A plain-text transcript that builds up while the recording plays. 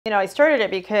I started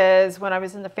it because when I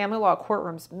was in the family law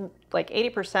courtrooms, like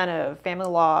 80% of family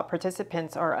law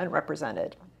participants are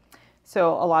unrepresented.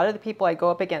 So a lot of the people I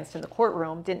go up against in the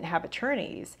courtroom didn't have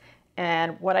attorneys.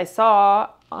 And what I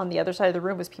saw on the other side of the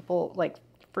room was people like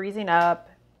freezing up,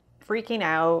 freaking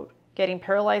out, getting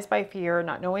paralyzed by fear,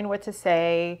 not knowing what to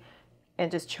say,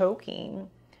 and just choking,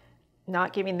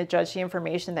 not giving the judge the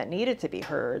information that needed to be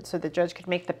heard so the judge could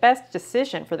make the best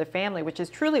decision for the family, which is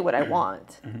truly what I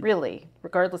want, really,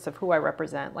 regardless of who I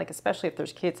represent, like especially if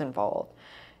there's kids involved.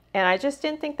 And I just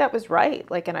didn't think that was right.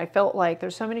 And I felt like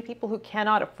there's so many people who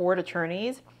cannot afford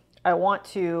attorneys. I want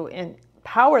to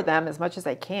empower them as much as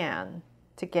I can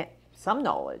to get some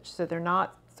knowledge so they're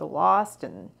not so lost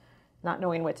and not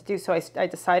knowing what to do. So I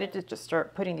decided to just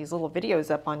start putting these little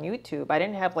videos up on YouTube. I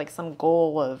didn't have like some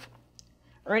goal of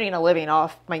earning a living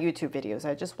off my YouTube videos.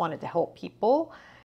 I just wanted to help people